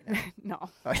listening right now. No.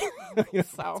 So,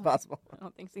 it's possible. I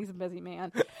don't think so. He's a busy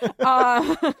man. Okay,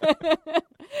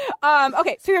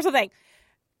 so here's the thing.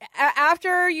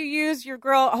 After you use your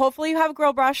grill, hopefully you have a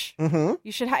grill brush. Mm-hmm.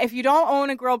 You should. If you don't own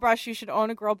a grill brush, you should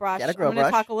own a grill brush. Get a grill brush.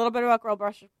 I'm going to talk a little bit about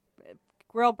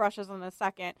grill brushes in a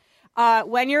second.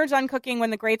 When you're done cooking,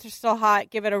 when the grates are still hot,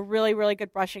 give it a really, really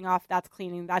good brushing off. That's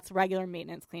cleaning. That's regular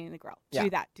maintenance, cleaning the grill.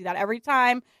 Yeah. Do that every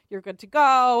time. You're good to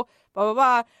go. Blah, blah,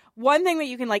 blah. One thing that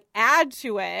you can like add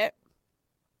to it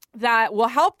that will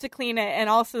help to clean it, and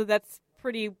also that's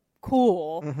pretty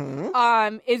cool,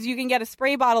 is you can get a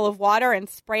spray bottle of water and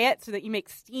spray it so that you make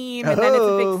steam, and then it's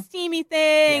a big steamy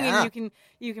thing, and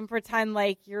you can pretend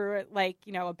like you're like,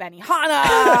 you know, a Benihana.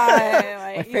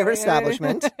 Like, my favorite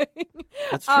establishment.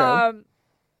 That's true.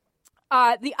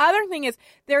 The other thing is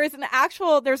there's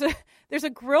a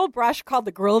grill brush called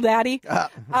the Grill Daddy. Yeah,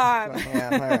 all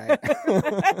right.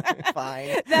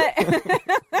 Fine.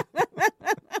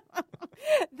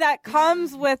 That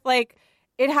comes with like,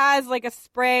 it has like a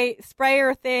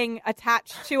sprayer thing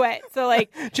attached to it. So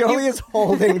like Jolie is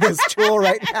holding this tool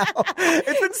right now.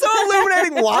 It's been so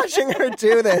illuminating watching her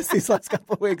do this these last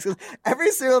couple of weeks.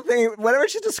 Every single thing, whenever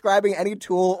she's describing any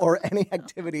tool or any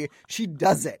activity, she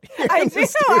does it. I do.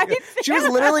 She was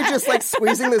literally just like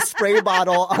squeezing the spray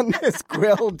bottle on this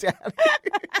Grill Daddy.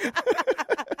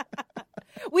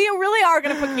 We really are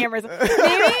going to put cameras.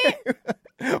 Maybe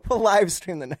we'll live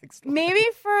stream the next one. Maybe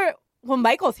well,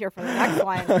 Michael's here for the next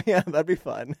one. Oh, yeah, that'd be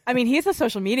fun. I mean, he's a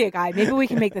social media guy. Maybe we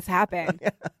can make this happen.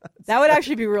 That would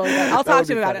actually be really good. I'll talk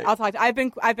to him about it. I've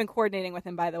been coordinating with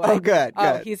him, by the way. Oh, good.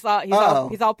 He's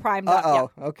all primed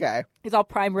up. Yeah. Okay. He's all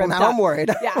prime ribbed up. Now I'm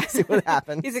worried. Yeah. See what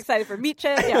happens. He's excited for meat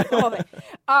chip. Yeah, the whole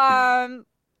thing.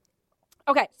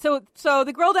 Okay, so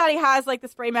the Grill Daddy has like the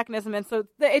spray mechanism, and so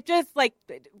it just like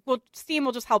steam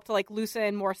will just help to like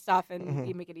loosen more stuff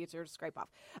and make it easier to scrape off.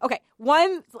 Okay,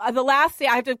 the last thing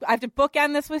I have to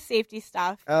bookend this with safety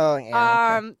stuff. Oh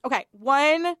yeah. Okay,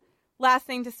 one last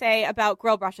thing to say about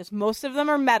grill brushes. Most of them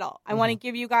are metal. I want to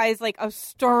give you guys like a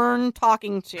stern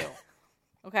talking to.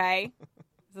 Okay,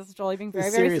 this is Jolie being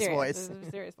very very serious. Voice. This is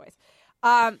a serious voice.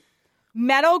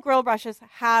 Metal grill brushes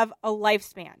have a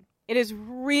lifespan. It is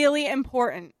really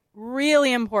important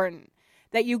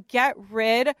that you get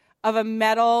rid of a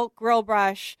metal grill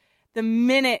brush the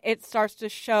minute it starts to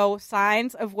show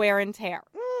signs of wear and tear.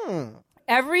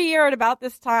 Every year at about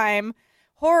this time,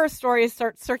 horror stories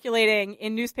start circulating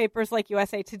in newspapers like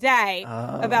USA Today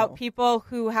about people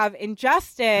who have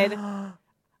ingested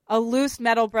a loose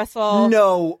metal bristle.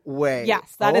 No way.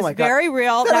 Yes, that is very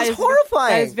real. That is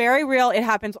horrifying. That is very real. It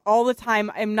happens all the time.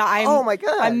 Oh my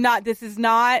God. I'm not. This is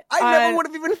not. I never would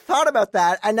have even thought about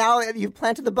that. And now you've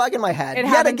planted the bug in my head.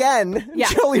 Yet again, yeah.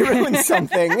 Jolie ruined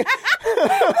something.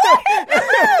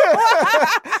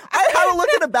 I haven't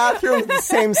looked at a bathroom the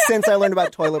same since I learned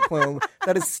about toilet plume.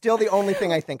 That is still the only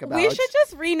thing I think about. We should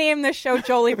just rename the show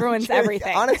Jolie Ruins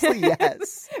Everything. Honestly,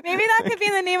 yes. Maybe that could be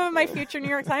the name of my future New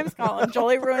York Times column,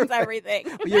 Jolie Ruins Everything.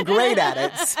 Well, you're great at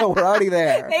it, so we're already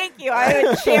there. Thank you. I'm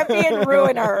a champion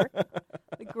ruiner.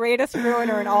 The greatest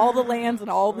ruiner in all the lands and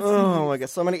all the seas. Oh, my God.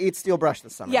 So I'm going to eat steel brush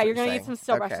this summer. Yeah, you're going to eat some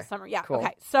steel brush this summer. Yeah, cool.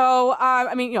 Okay. So,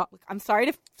 I mean, I'm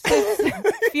sorry to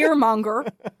fear monger,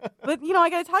 but, I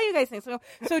got to tell you guys things.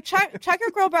 So check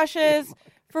your grill brushes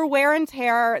for wear and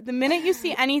tear. The minute you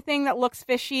see anything that looks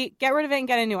fishy, get rid of it and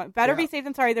get a new one. Better be safe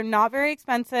than sorry. They're not very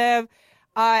expensive.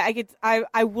 I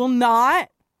will not,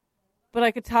 but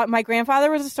I could tell. My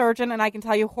grandfather was a surgeon, and I can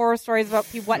tell you horror stories about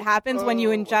what happens when you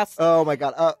ingest. Oh my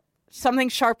God. Something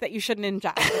sharp that you shouldn't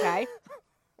ingest. Okay.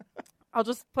 I'll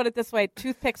just put it this way: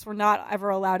 toothpicks were not ever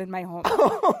allowed in my home.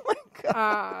 Oh my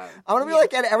God. I want to be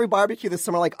like at every barbecue this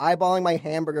summer, like eyeballing my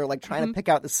hamburger, like trying to pick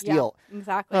out the steel. Yeah,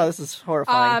 exactly. Oh, this is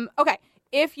horrifying. Okay.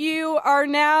 If you are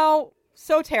now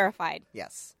so terrified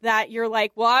that you're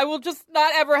like, well, I will just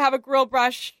not ever have a grill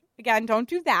brush again, don't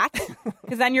do that,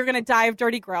 because then you're going to die of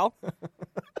dirty grill.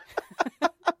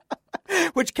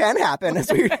 Which can happen,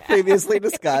 as we previously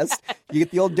discussed. You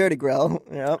get the old dirty grill.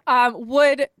 Yep.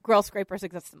 Wood grill scrapers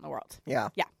exist in the world. Yeah.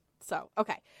 Yeah. So,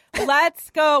 okay. Let's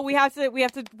go. We have to, we're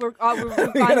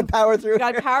going to power through. We've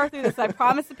got to power through this. I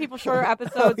promised the people shorter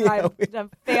episodes.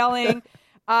 I'm failing.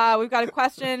 We've got a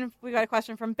question. We got a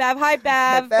question from Bev. Hi,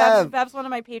 Bev. Bev's one of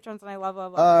my patrons, and I love her.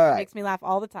 Right. It makes me laugh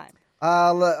all the time.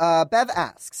 Bev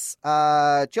asks,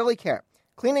 Jolie Care,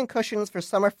 cleaning cushions for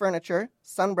summer furniture,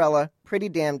 sunbrella, pretty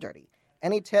damn dirty.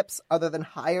 Any tips other than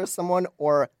hire someone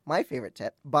or, my favorite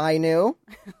tip, buy new?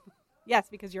 Yes,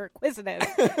 because you're inquisitive.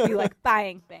 You like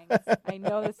buying things. I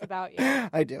know this about you.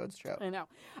 I do. It's true. I know.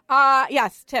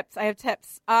 Yes, tips. I have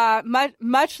tips.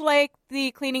 Much like the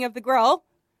cleaning of the grill,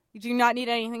 you do not need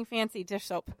anything fancy. Dish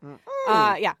soap.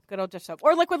 Yeah, good old dish soap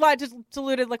or just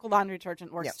diluted liquid laundry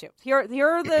detergent works too. Here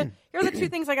are the two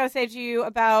things I got to say to you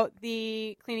about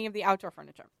the cleaning of the outdoor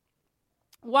furniture.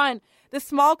 One, the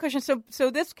small cushion.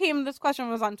 So this question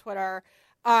was on Twitter,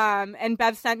 and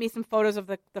Bev sent me some photos of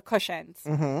the cushions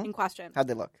in question. How'd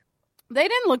they look? They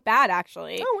didn't look bad,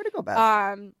 actually. Oh, where'd it go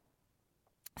bad?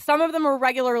 Some of them were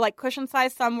regular, like cushion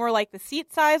size. Some were like the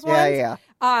seat size ones.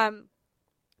 Yeah.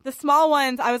 The small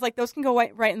ones, I was like, those can go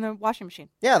right in the washing machine.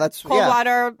 Yeah, that's cold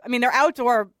water. I mean, they're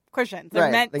outdoor cushions. They're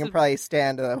meant they can to probably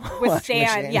stand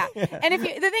withstand. Yeah, and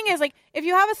the thing is, like, if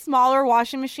you have a smaller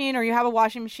washing machine or you have a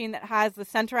washing machine that has the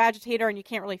center agitator and you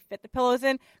can't really fit the pillows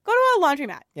in, go to a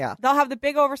laundromat. Yeah, they'll have the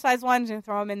big oversized ones and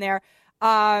throw them in there.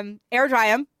 Air dry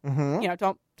them.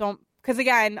 Don't. Because,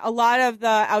 again, a lot of the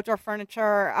outdoor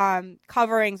furniture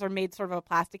coverings are made sort of a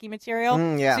plasticky material.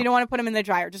 So you don't want to put them in the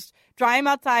dryer. Just dry them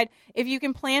outside. If you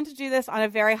can plan to do this on a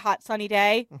very hot, sunny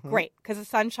day, great. Because the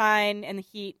sunshine and the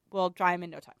heat will dry them in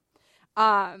no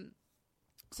time.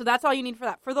 So that's all you need for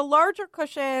that. For the larger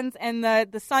cushions and the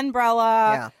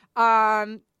sunbrella,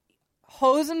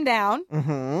 hose them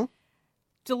down.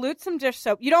 Dilute some dish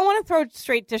soap. You don't want to throw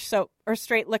straight dish soap or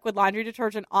straight liquid laundry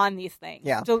detergent on these things.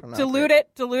 Yeah, dilute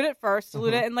it first.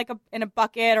 Dilute it in a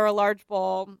bucket or a large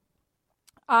bowl.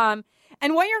 And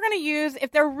what you're going to use,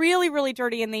 if they're really, really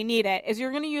dirty and they need it, is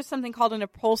you're going to use something called an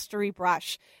upholstery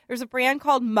brush. There's a brand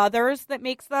called Mothers that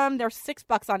makes them. They're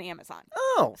 $6 on Amazon.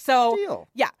 Oh, so deal.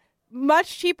 Yeah.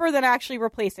 Much cheaper than actually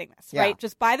replacing this, right?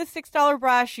 Just buy the $6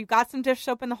 brush. You got some dish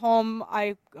soap in the home.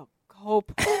 I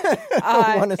hope.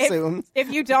 One assumes.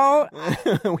 If you don't,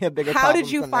 we have bigger how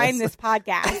did you find this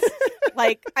podcast?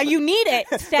 Like, you need it.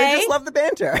 Stay. I just love the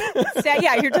banter. Stay.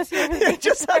 Yeah, you're just here for the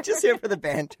banter. I'm just here for the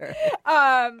banter.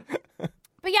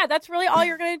 But yeah, that's really all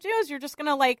you're going to do is you're just going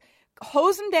to like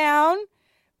hose them down,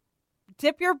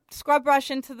 dip your scrub brush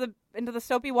into the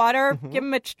soapy water, give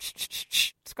them a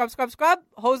scrub,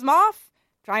 hose them off.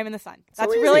 Dry them in the sun.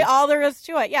 That's really all there is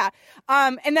to it. Yeah.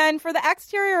 And then for the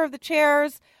exterior of the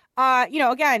chairs,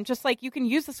 again, just like you can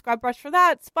use the scrub brush for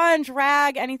that, sponge,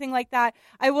 rag, anything like that.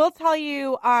 I will tell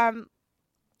you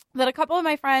that a couple of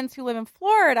my friends who live in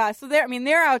Florida, so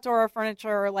their outdoor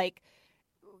furniture, like,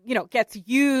 gets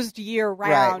used year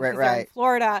round because they're in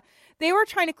Florida. They were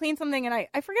trying to clean something, and I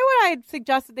forget what I had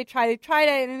suggested they try. They tried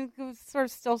it, and it was sort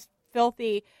of still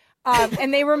filthy.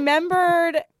 And they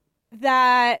remembered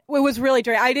that it was really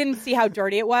dirty. I didn't see how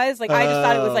dirty it was. Like, I just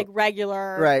thought it was like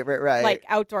regular, right, like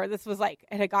outdoor. This was like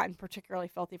it had gotten particularly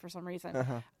filthy for some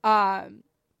reason.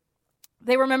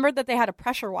 They remembered that they had a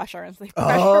pressure washer, and so they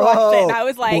pressure washed it. And I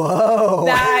was like, whoa.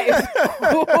 That is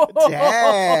cool. Dang.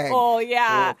 Yeah, cool.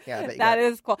 Yeah, that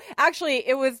is cool. Actually,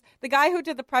 it was the guy who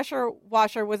did the pressure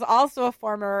washer was also a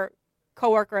former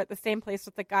coworker at the same place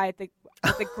with the guy at the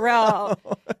grill.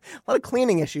 A lot of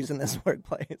cleaning issues in this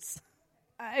workplace.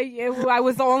 I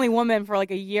was the only woman for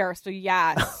like a year, so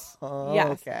yes.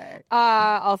 Yes. Okay.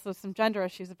 Also some gender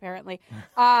issues apparently.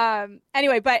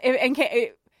 Anyway, but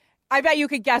I bet you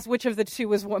could guess which of the two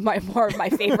was more of my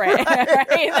favorite.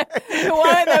 Right? The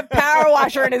one in the power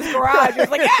washer in his garage. He was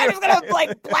like, I'm just gonna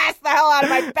like blast the hell out of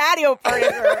my patio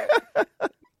furniture.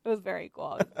 It was very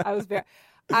cool. I was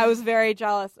very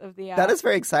jealous of the. That is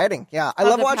very exciting. Yeah, I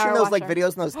love watching those like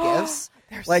videos and those gifs.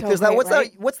 Like, so there's that. What's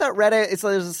that Reddit? There's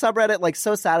a subreddit like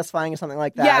So Satisfying or something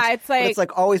like that. Yeah, it's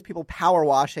like always people power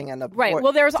washing and right.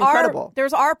 Well, there's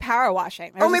our power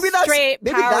washing. There's maybe that's straight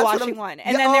power washing one,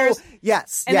 and then there's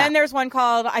then there's one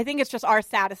called I think it's just Our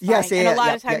Satisfying. Yes, and a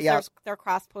lot of times they're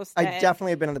cross posted. I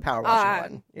definitely have been in the power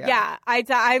washing one. Yeah,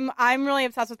 I'm really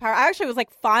obsessed with power. I actually was like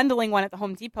fondling one at the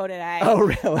Home Depot today. Oh,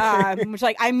 really? Which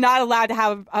like I'm not allowed to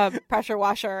have a pressure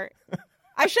washer.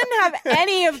 I shouldn't have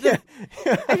any of the.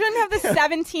 I shouldn't have the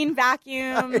 17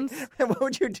 vacuums. What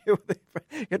would you do?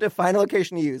 You have to find a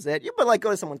location to use it. You would like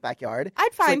go to someone's backyard.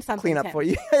 I'd find something. Clean up for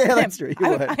you. Yeah, that's true. You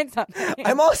would. Find something.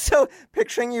 I'm also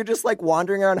picturing you just like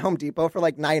wandering around Home Depot for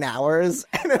like 9 hours.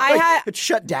 And it's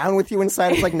shut down with you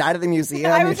inside. It's like night at the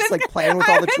museum. You're just like playing with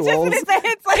all the tools.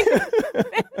 It's like.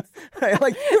 Right,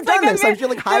 like you've done this. Like you're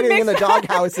like hiding in the dog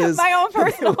houses. My own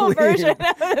personal version of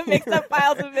the mixed-up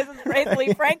files of Mrs.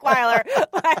 Bracely Frankweiler.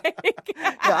 I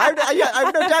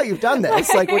have no doubt you've done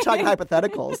this. Like we're talking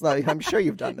hypotheticals. Though I'm sure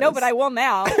you've done this. No, but I will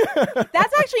now.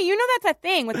 That's actually, that's a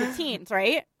thing with the teens,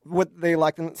 right? What they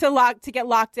locked in to get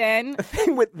locked in. A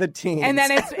thing with the teens, and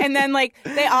then like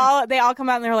they all come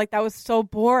out and they're like, that was so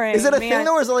boring. Is it a thing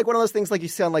though, or is it like one of those things like you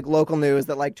see on like local news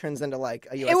that like turns into like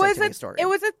a USA story? It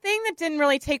was a thing that didn't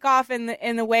really take off in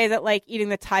the way that like eating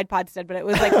the Tide Pods did, but it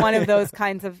was like one of those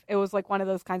kinds of like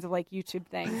YouTube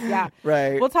things. Yeah,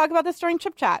 right. We'll talk about this during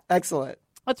Chip Chat. Excellent.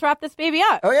 Let's wrap this baby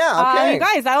up. Oh yeah, okay. You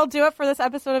guys, that'll do it for this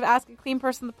episode of Ask a Clean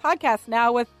Person, the podcast.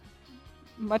 Now with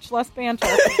much less banter.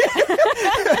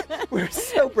 We're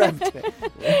so revved.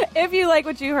 If you like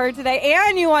what you heard today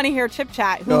and you want to hear Chip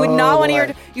Chat, who would not want to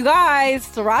hear you guys,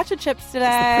 Sriracha Chips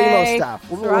today. It's the primo stuff.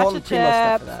 Sriracha Chips. Primo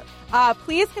stuff for that.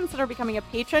 Please consider becoming a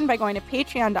patron by going to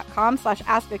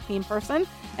patreon.com/askacleanperson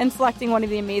and selecting one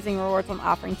of the amazing rewards I'm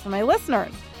offering to my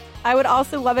listeners. I would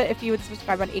also love it if you would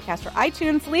subscribe on Acast or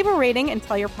iTunes, leave a rating, and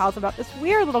tell your pals about this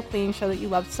weird little cleaning show that you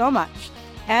love so much.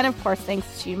 And, of course,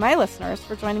 thanks to my listeners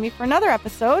for joining me for another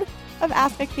episode of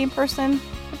Ask a Clean Person,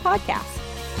 the podcast.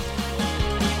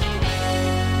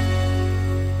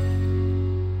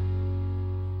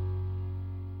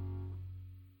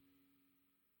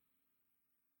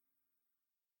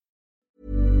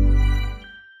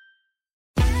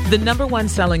 The #1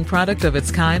 selling product of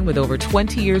its kind with over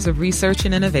 20 years of research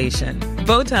and innovation.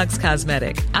 Botox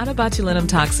Cosmetic, out of botulinum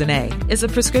toxin A, is a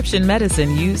prescription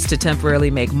medicine used to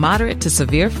temporarily make moderate to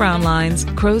severe frown lines,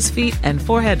 crow's feet, and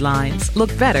forehead lines look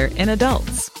better in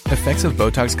adults. Effects of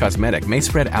Botox Cosmetic may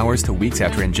spread hours to weeks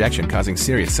after injection, causing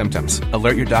serious symptoms.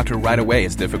 Alert your doctor right away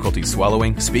as difficulty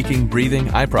swallowing, speaking, breathing,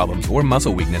 eye problems, or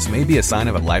muscle weakness may be a sign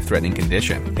of a life-threatening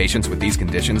condition. Patients with these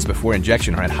conditions before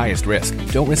injection are at highest risk.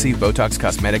 Don't receive Botox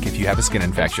Cosmetic if you have a skin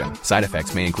infection. Side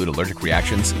effects may include allergic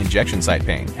reactions, injection site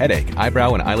pain, headache,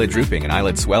 eyebrow and eyelid drooping, and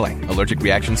eyelid swelling. Allergic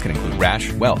reactions can include rash,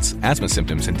 welts, asthma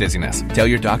symptoms, and dizziness. Tell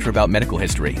your doctor about medical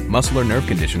history, muscle or nerve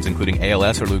conditions including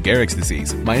ALS or Lou Gehrig's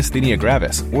disease, myasthenia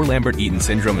gravis, or Lambert-Eaton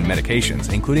syndrome and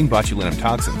medications, including botulinum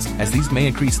toxins, as these may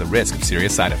increase the risk of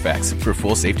serious side effects. For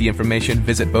full safety information,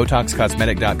 visit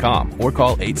BotoxCosmetic.com or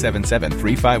call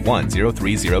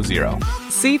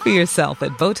 877-351-0300. See for yourself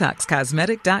at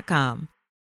BotoxCosmetic.com.